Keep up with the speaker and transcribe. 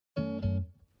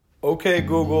Okay,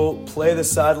 Google, play the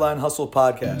Sideline Hustle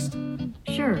podcast.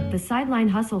 Sure, the Sideline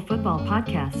Hustle Football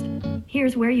Podcast.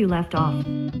 Here's where you left off.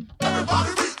 Everybody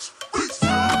reach to the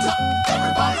top.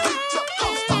 Everybody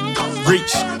reach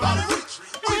Reach. Everybody reach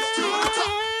to the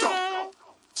top. Don't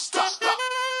stop.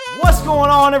 What's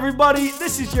going on, everybody?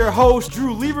 This is your host,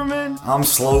 Drew Lieberman. I'm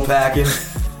slow packing.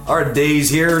 Our days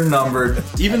here are numbered.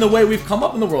 Even the way we've come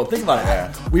up in the world, think about it.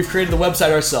 Yeah. We've created the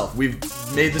website ourselves. We've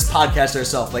made this podcast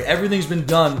ourselves. Like, everything's been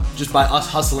done just by us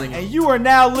hustling. And you are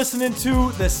now listening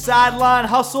to the Sideline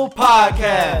Hustle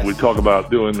podcast. We talk about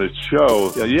doing this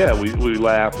show. Yeah, we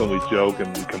laugh and we joke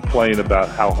and we complain about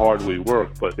how hard we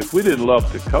work. But if we didn't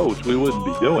love to coach, we wouldn't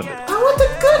be doing it. I want the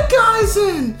good guys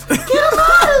in. Get them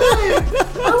out of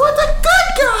there. I want the good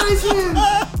guys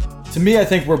in. To me, I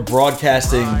think we're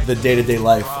broadcasting the day-to-day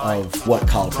life of what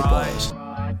college football is.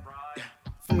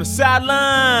 From the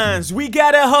sidelines, we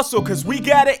gotta hustle cause we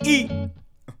gotta eat.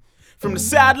 From the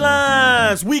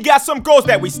sidelines, we got some goals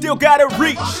that we still gotta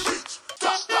reach.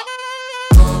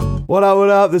 What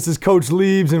up? This is Coach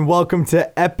Liebs, and welcome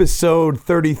to episode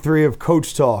 33 of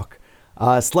Coach Talk.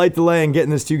 Slight delay in getting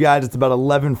this to you guys. It's about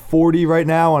 11:40 right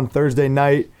now on Thursday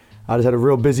night. I just had a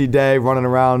real busy day running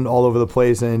around all over the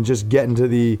place and just getting to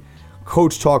the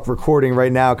Coach Talk recording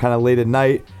right now, kind of late at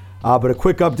night. But a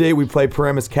quick update, we play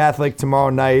Paramus Catholic tomorrow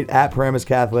night at Paramus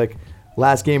Catholic.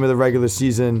 Last game of the regular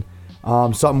season.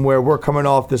 Something where we're coming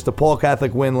off this DePaul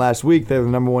Catholic win last week. They're the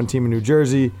number one team in New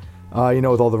Jersey, with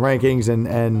all the rankings,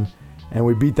 and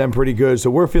we beat them pretty good. So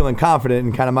we're feeling confident,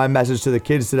 and kind of my message to the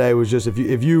kids today was just if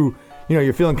you're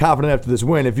feeling confident after this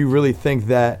win, if you really think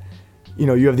that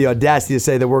you have the audacity to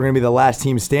say that we're going to be the last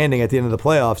team standing at the end of the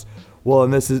playoffs, well,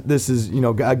 and this is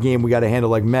a game we got to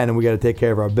handle like men, and we got to take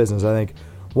care of our business. I think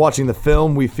watching the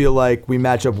film, we feel like we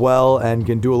match up well and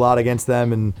can do a lot against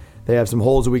them, and they have some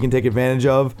holes that we can take advantage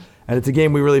of, and it's a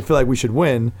game we really feel like we should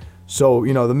win. So,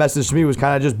 the message to me was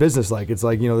kind of just business-like. It's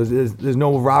like, there's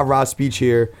no rah-rah speech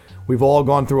here. We've all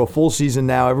gone through a full season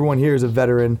now. Everyone here is a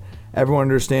veteran. Everyone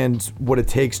understands what it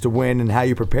takes to win and how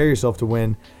you prepare yourself to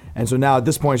win. And so now at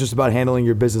this point, it's just about handling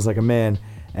your business like a man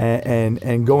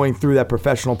and going through that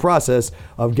professional process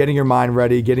of getting your mind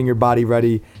ready, getting your body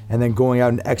ready, and then going out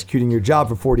and executing your job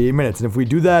for 48 minutes. And if we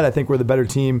do that, I think we're the better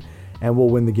team and we'll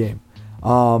win the game.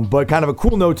 But kind of a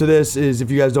cool note to this is,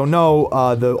 if you guys don't know,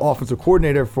 the offensive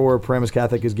coordinator for Paramus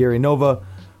Catholic is Gary Nova,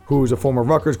 who's a former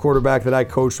Rutgers quarterback that I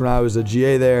coached when I was a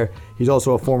GA there. He's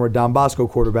also a former Don Bosco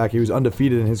quarterback. He was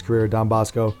undefeated in his career at Don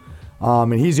Bosco.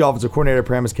 And he's the offensive coordinator at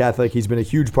Paramus Catholic. He's been a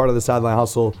huge part of the Sideline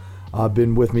Hustle.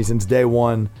 Been with me since day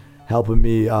one, helping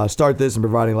me start this and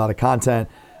providing a lot of content.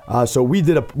 So we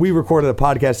recorded a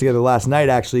podcast together last night,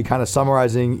 actually, kind of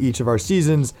summarizing each of our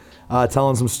seasons,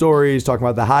 telling some stories, talking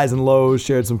about the highs and lows,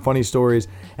 shared some funny stories.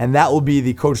 And that will be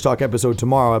the Coach Talk episode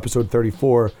tomorrow, episode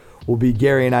 34. Will be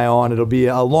Gary and I on. It'll be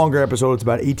a longer episode. It's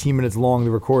about 18 minutes long,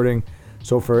 the recording.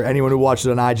 So for anyone who watches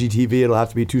it on IGTV, it'll have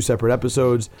to be 2 separate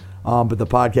episodes. But the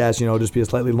podcast, will just be a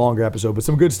slightly longer episode. But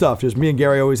some good stuff. Just me and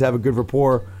Gary always have a good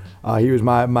rapport. He was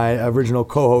my original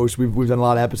co-host. We've done a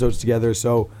lot of episodes together.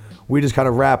 So we just kind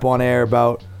of rap on air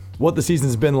about what the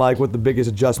season's been like, what the biggest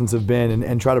adjustments have been,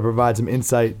 and try to provide some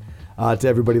insight to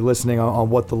everybody listening on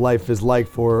what the life is like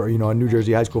for a New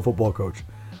Jersey high school football coach.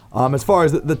 As far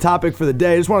as the topic for the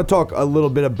day, I just want to talk a little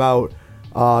bit about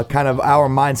kind of our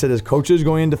mindset as coaches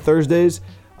going into Thursdays.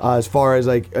 As far as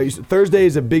Thursday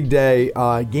is a big day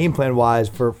game plan wise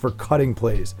for cutting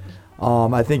plays.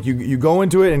 I think you go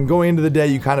into it, and going into the day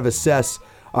you kind of assess,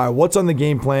 all right, what's on the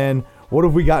game plan? What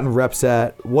have we gotten reps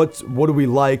at? What do we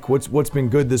like? What's been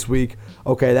good this week?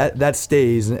 Okay, that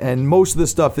stays. And most of the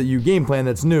stuff that you game plan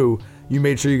that's new, you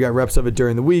made sure you got reps of it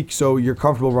during the week, so you're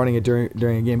comfortable running it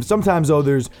during a game. Sometimes though,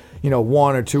 there's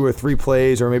 1 or 2 or 3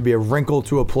 plays, or maybe a wrinkle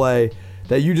to a play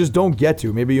that you just don't get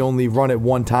to. Maybe you only run it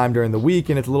one time during the week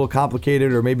and it's a little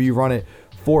complicated, or maybe you run it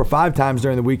 4 or 5 times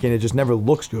during the week and it just never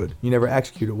looks good. You never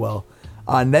execute it well.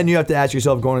 And then you have to ask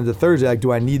yourself going into Thursday,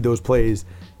 do I need those plays?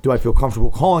 Do I feel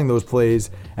comfortable calling those plays?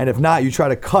 And if not, you try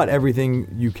to cut everything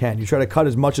you can. You try to cut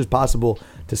as much as possible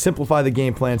to simplify the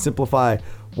game plan, simplify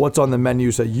what's on the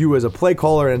menu, so you as a play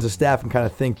caller and as a staff can kind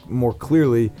of think more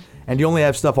clearly, and you only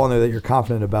have stuff on there that you're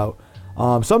confident about.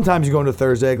 Sometimes you go into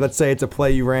Thursday, let's say it's a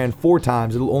play you ran 4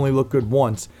 times, it'll only look good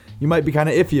once. You might be kind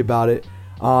of iffy about it.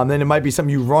 Then it might be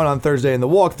something you run on Thursday in the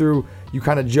walkthrough. You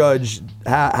kind of judge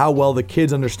how well the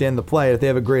kids understand the play. If they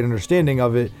have a great understanding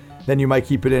of it, then you might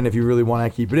keep it in if you really want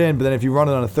to keep it in. But then if you run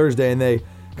it on a Thursday and they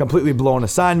completely blow an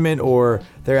assignment, or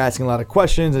they're asking a lot of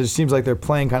questions, and it seems like they're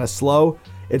playing kind of slow,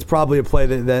 it's probably a play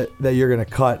that you're going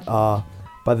to cut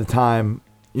by the time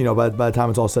by the time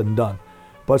it's all said and done.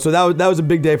 But so that was a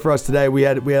big day for us today. We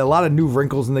had a lot of new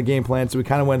wrinkles in the game plan, so we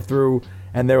kind of went through,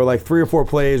 and there were like 3 or 4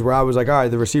 plays where I was like, all right,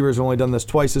 the receivers have only done this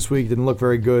twice this week, didn't look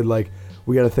very good. Like,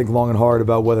 we got to think long and hard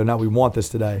about whether or not we want this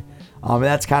today. And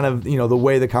that's kind of, the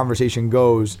way the conversation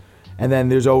goes. And then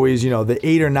there's always, the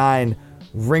 8 or 9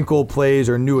 wrinkle plays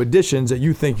or new additions that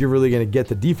you think you're really going to get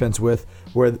the defense with,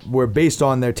 where based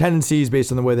on their tendencies,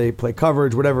 based on the way they play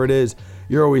coverage, whatever it is,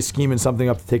 you're always scheming something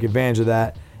up to take advantage of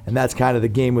that. And that's kind of the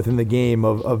game within the game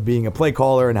of being a play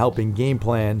caller and helping game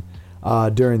plan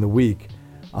during the week.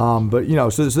 But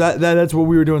so that's what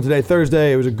we were doing today.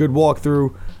 Thursday, it was a good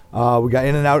walkthrough. We got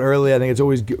in and out early. I think it's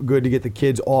always good to get the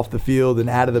kids off the field and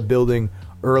out of the building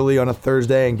early on a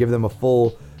Thursday and give them a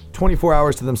full 24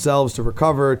 hours to themselves to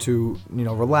recover, to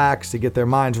relax, to get their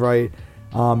minds right.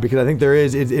 Because I think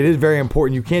it is very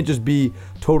important. You can't just be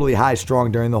totally high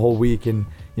strung during the whole week, and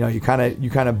you kind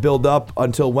of build up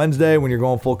until Wednesday when you're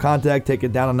going full contact. Take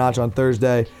it down a notch on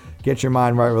Thursday, get your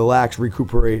mind right, relax,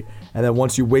 recuperate, and then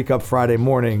once you wake up Friday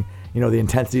morning, the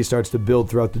intensity starts to build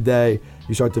throughout the day.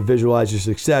 You start to visualize your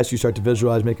success. You start to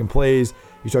visualize making plays.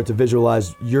 You start to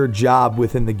visualize your job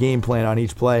within the game plan on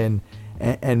each play,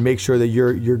 and make sure that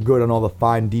you're good on all the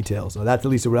fine details. So that's at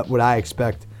least what I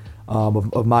expect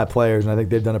of my players, and I think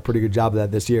they've done a pretty good job of that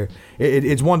this year.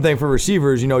 It's one thing for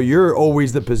receivers. You're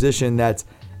always the position that's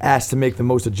asked to make the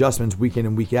most adjustments week in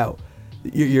and week out.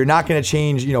 You're not going to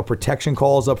change, protection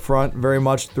calls up front very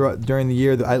much during the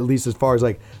year, at least as far as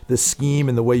like the scheme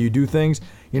and the way you do things.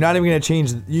 You're not even going to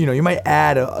change, you might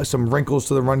add some wrinkles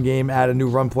to the run game, add a new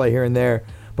run play here and there.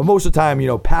 But most of the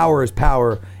time, power is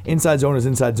power. Inside zone is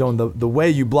inside zone. The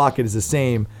way you block it is the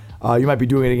same. You might be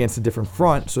doing it against a different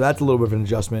front, so that's a little bit of an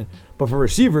adjustment. But for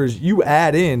receivers, you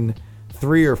add in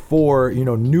 3 or 4,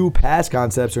 new pass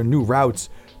concepts or new routes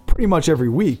pretty much every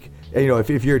week.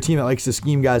 If you're a team that likes to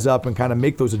scheme guys up and kind of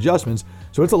make those adjustments.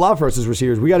 So it's a lot for us as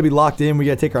receivers. We got to be locked in. We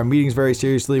got to take our meetings very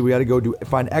seriously. We got to go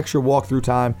find extra walkthrough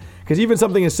time. Because even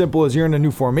something as simple as you're in a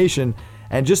new formation,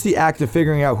 and just the act of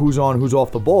figuring out who's on, who's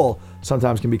off the ball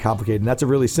sometimes can be complicated. And that's a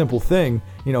really simple thing,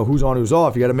 who's on, who's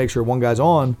off. You got to make sure one guy's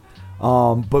on.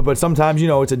 But sometimes,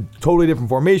 it's a totally different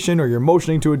formation, or you're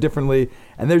motioning to it differently.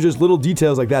 And there's just little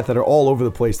details like that are all over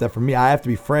the place that for me, I have to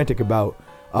be frantic about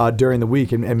during the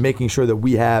week and making sure that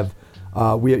we have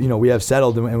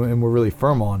settled and we're really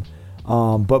firm on.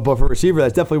 But for a receiver,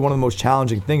 that's definitely one of the most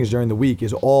challenging things during the week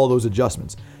is all those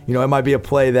adjustments. It might be a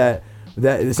play that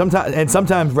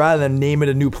sometimes rather than name it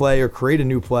a new play or create a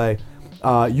new play,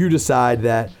 you decide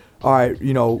that, all right,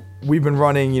 we've been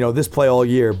running, this play all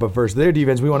year, but versus their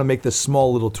defense, we want to make this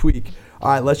small little tweak. All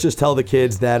right, let's just tell the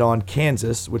kids that on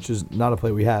Kansas, which is not a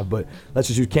play we have, but let's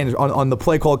just use Kansas. On the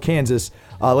play called Kansas,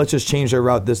 let's just change their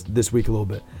route this week a little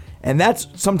bit. And that's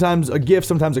sometimes a gift,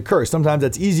 sometimes a curse. Sometimes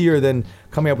that's easier than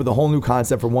coming up with a whole new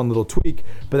concept for one little tweak.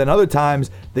 But then other times,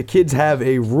 the kids have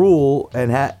a rule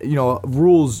and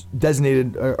rules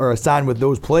designated or assigned with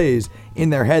those plays in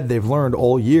their head they've learned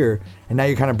all year. And now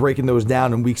you're kind of breaking those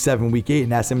down in week 7, week 8,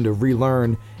 and ask them to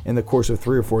relearn in the course of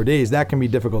 3 or 4 days. That can be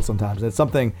difficult sometimes. And it's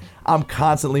something I'm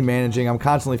constantly managing. I'm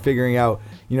constantly figuring out,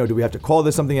 do we have to call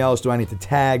this something else? Do I need to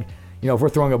tag? If we're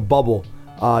throwing a bubble,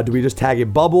 do we just tag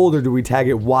it bubbled, or do we tag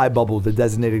it Y bubbled to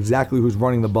designate exactly who's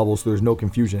running the bubble so there's no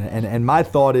confusion? And my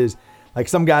thought is, like,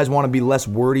 some guys want to be less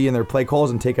wordy in their play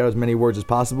calls and take out as many words as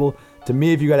possible. To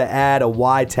me, if you got to add a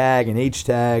Y tag, an H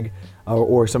tag,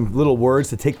 or some little words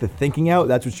to take the thinking out,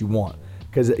 that's what you want.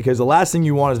 Because the last thing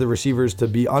you want is the receivers to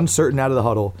be uncertain out of the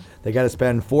huddle. They got to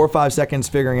spend 4 or 5 seconds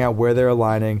figuring out where they're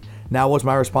aligning. Now what's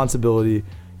my responsibility?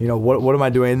 What am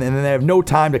I doing? And then they have no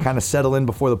time to kind of settle in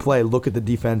before the play, look at the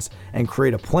defense, and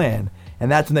create a plan.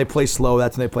 And that's when they play slow.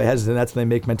 That's when they play hesitant. That's when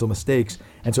they make mental mistakes.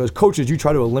 And so as coaches, you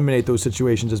try to eliminate those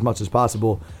situations as much as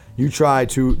possible. You try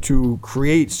to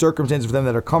create circumstances for them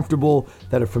that are comfortable,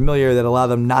 that are familiar, that allow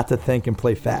them not to think and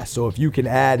play fast. So if you can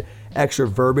add extra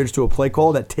verbiage to a play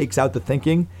call that takes out the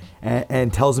thinking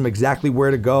and tells them exactly where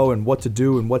to go and what to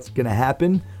do and what's going to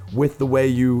happen with the way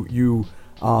you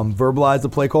verbalize the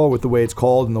play call, with the way it's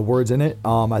called and the words in it,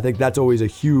 I think that's always a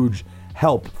huge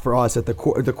help for us at the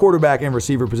quarterback and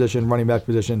receiver position, running back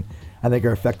position. I think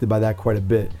are affected by that quite a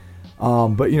bit.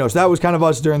 But so that was kind of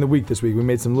us during the week this week. We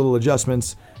made some little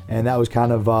adjustments, and that was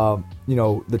kind of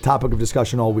the topic of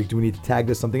discussion all week. Do we need to tag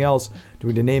this something else? Do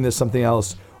we need to name this something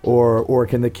else? Or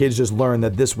can the kids just learn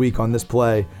that this week on this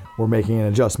play we're making an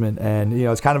adjustment? And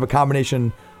it's kind of a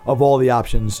combination of all the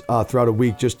options throughout a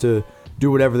week, just to do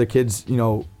whatever the kids,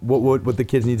 what the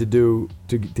kids need to do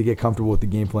to get comfortable with the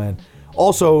game plan.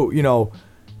 Also,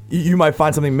 you might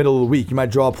find something middle of the week. You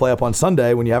might draw a play up on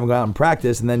Sunday when you haven't gone out and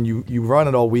practice, and then you run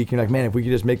it all week. You're like, man, if we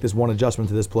could just make this one adjustment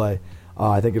to this play,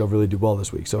 I think it'll really do well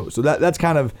this week. So that's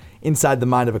kind of inside the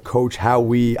mind of a coach, how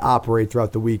we operate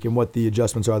throughout the week and what the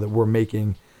adjustments are that we're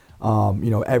making,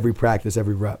 every practice,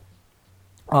 every rep.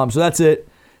 So that's it.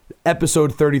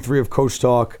 Episode 33 of Coach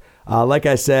Talk. Like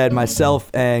I said,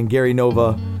 myself and Gary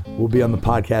Nova will be on the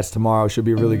podcast tomorrow. Should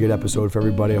be a really good episode for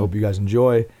everybody. I hope you guys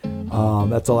enjoy.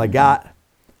 That's all I got.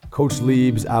 Coach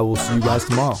Liebs, I will see you guys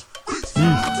tomorrow.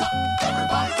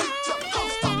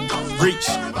 Reach.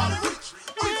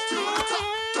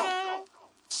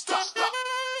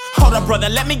 Hold up, brother,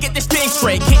 let me get this thing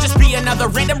straight. Can't just be another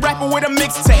random rapper with a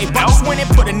mixtape. I just went and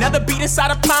put another beat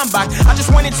inside a pine box. I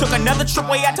just went and took another trip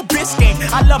way out to Biscayne.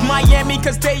 I love Miami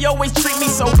cause they always treat me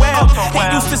so well. They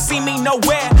used to see me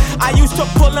nowhere. I used to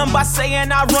pull them by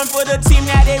saying I run for the team.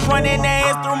 Now they running their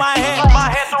hands through my head.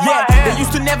 They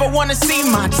used to never wanna see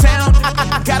my town.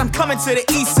 I got them coming to the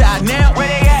east side now. Where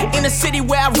they at? In the city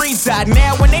where I reside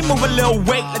now. When they move a little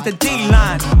weight, let the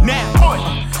D-line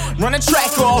now. Run a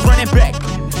track or run it back.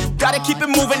 Gotta keep it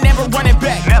moving, never running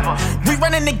back. Never. We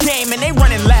running the game and they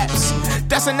running laps.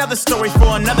 That's another story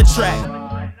for another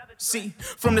track. See,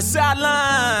 from the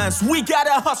sidelines, we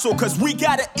gotta hustle cause we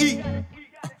gotta eat.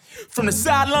 From the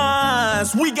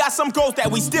sidelines, we got some goals that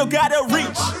we still gotta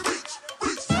reach.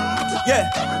 Yeah.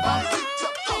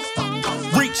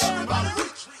 Reach.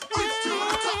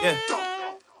 Yeah.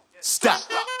 Stop.